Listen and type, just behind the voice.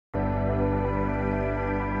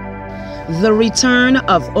The return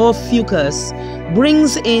of Ophiuchus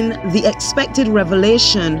brings in the expected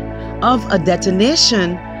revelation of a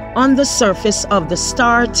detonation on the surface of the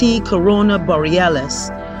star T Corona Borealis,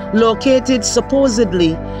 located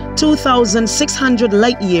supposedly 2,600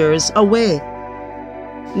 light years away.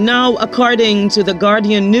 Now, according to the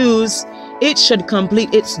Guardian News, it should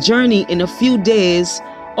complete its journey in a few days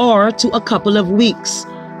or to a couple of weeks,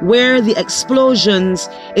 where the explosions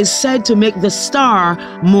is said to make the star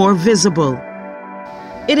more visible.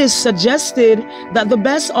 It is suggested that the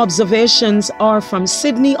best observations are from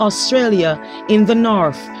Sydney, Australia in the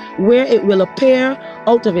north, where it will appear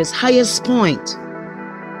out of its highest point.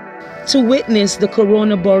 To witness the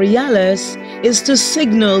Corona Borealis is to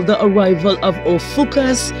signal the arrival of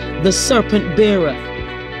Ophiuchus, the serpent bearer.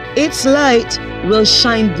 Its light will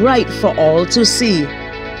shine bright for all to see.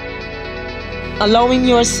 Allowing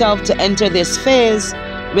yourself to enter this phase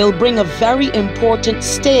will bring a very important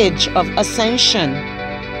stage of ascension.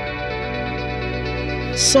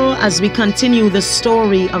 So as we continue the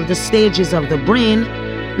story of the stages of the brain,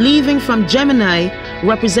 leaving from Gemini,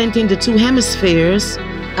 representing the two hemispheres,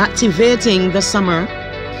 activating the summer,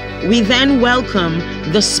 we then welcome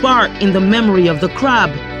the spark in the memory of the crab,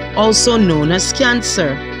 also known as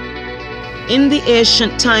Cancer. In the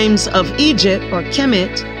ancient times of Egypt or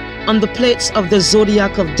Kemet, on the plates of the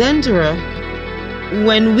zodiac of Dendera,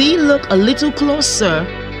 when we look a little closer,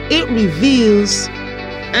 it reveals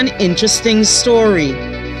an interesting story.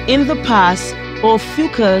 In the past,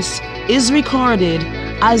 Ophiuchus is recorded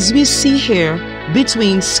as we see here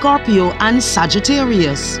between Scorpio and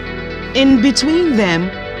Sagittarius. In between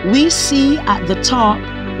them, we see at the top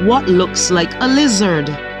what looks like a lizard.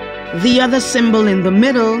 The other symbol in the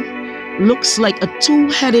middle looks like a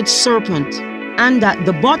two-headed serpent, and at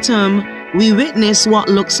the bottom we witness what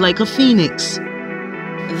looks like a phoenix.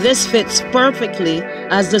 This fits perfectly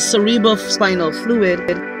as the cerebral spinal fluid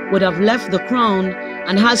would have left the crown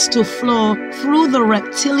and has to flow through the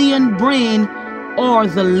reptilian brain or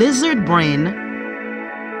the lizard brain,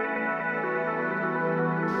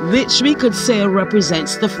 which we could say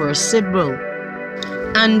represents the first symbol,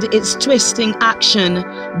 and its twisting action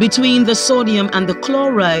between the sodium and the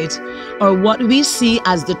chloride, or what we see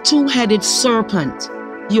as the two-headed serpent,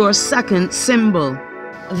 your second symbol.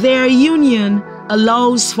 Their union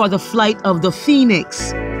allows for the flight of the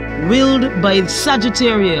phoenix, willed by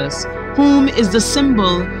Sagittarius, whom is the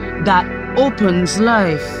symbol that opens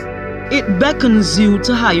life. It beckons you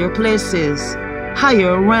to higher places,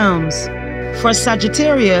 higher realms. For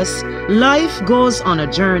Sagittarius, life goes on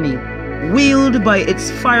a journey, wheeled by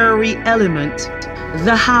its fiery element.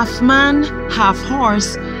 The half-man,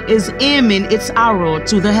 half-horse is aiming its arrow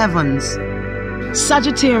to the heavens.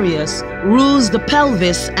 Sagittarius rules the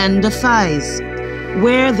pelvis and the thighs,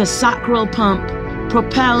 where the sacral pump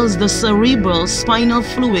propels the cerebral spinal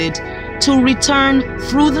fluid to return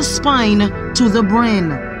through the spine to the brain.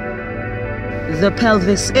 The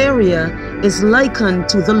pelvis area is likened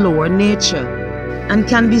to the lower nature and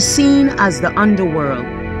can be seen as the underworld.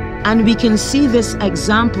 And we can see this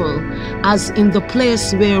example as in the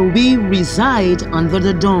place where we reside under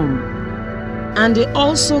the dome. And it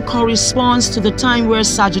also corresponds to the time where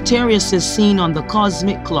Sagittarius is seen on the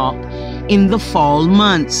cosmic clock in the fall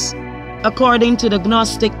months. According to the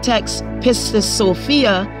Gnostic text, Pistis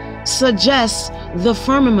Sophia suggests the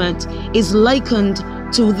firmament is likened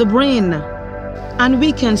to the brain. And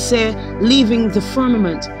we can say leaving the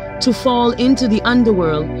firmament to fall into the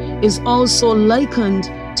underworld is also likened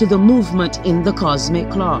to the movement in the cosmic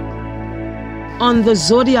clock. On the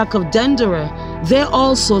zodiac of Dendera, they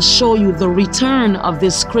also show you the return of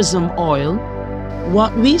this chrism oil.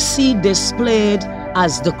 What we see displayed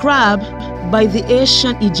as the crab by the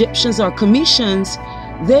ancient Egyptians or Cometians,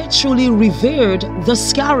 they truly revered the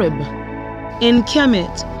scarab. In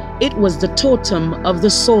Kemet, it was the totem of the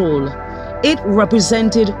soul. It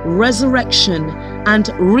represented resurrection and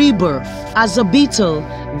rebirth as a beetle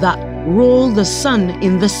that rolled the sun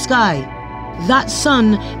in the sky. That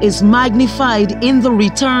sun is magnified in the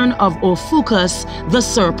return of Ophiuchus, the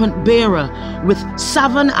serpent bearer, with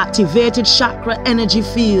 7 activated chakra energy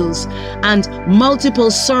fields and multiple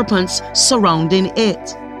serpents surrounding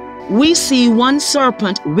it. We see one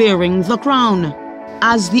serpent wearing the crown,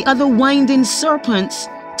 as the other winding serpents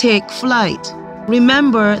take flight.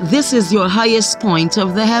 Remember, this is your highest point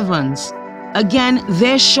of the heavens. Again,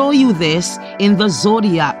 they show you this in the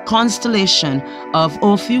zodiac constellation of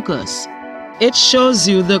Ophiuchus. It shows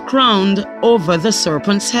you the crown over the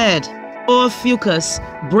serpent's head. Ophiuchus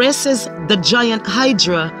braces the giant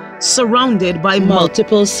hydra surrounded by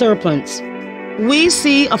multiple serpents. We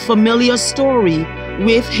see a familiar story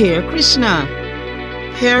with Hare Krishna.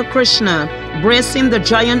 Here Krishna, bracing the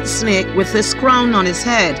giant snake with his crown on his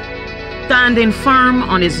head, standing firm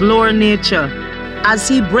on his lower nature, as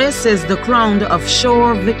he braces the crown of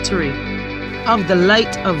sure victory, of the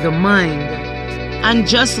light of the mind. And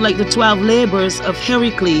just like the 12 labors of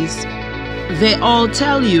Heracles, they all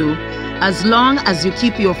tell you, as long as you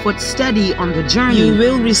keep your foot steady on the journey, you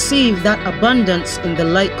will receive that abundance in the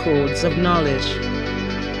light codes of knowledge.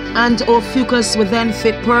 And Ophiuchus would then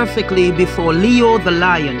fit perfectly before Leo the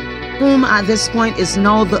lion, whom at this point is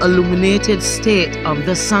now the illuminated state of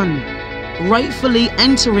the sun, rightfully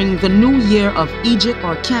entering the new year of Egypt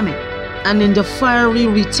or Kemet, and in the fiery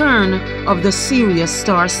return of the Sirius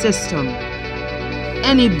star system.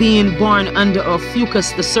 Any being born under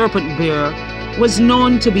Ophiuchus the serpent bearer was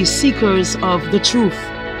known to be seekers of the truth,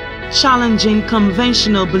 challenging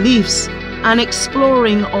conventional beliefs and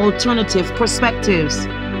exploring alternative perspectives.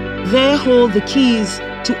 They hold the keys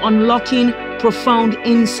to unlocking profound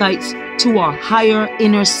insights to our higher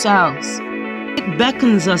inner selves. It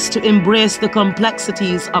beckons us to embrace the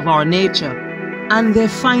complexities of our nature, and they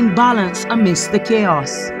find balance amidst the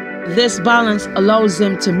chaos. This balance allows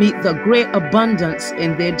them to meet the great abundance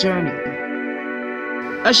in their journey.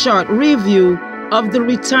 A short review of the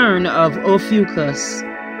return of Ophiuchus.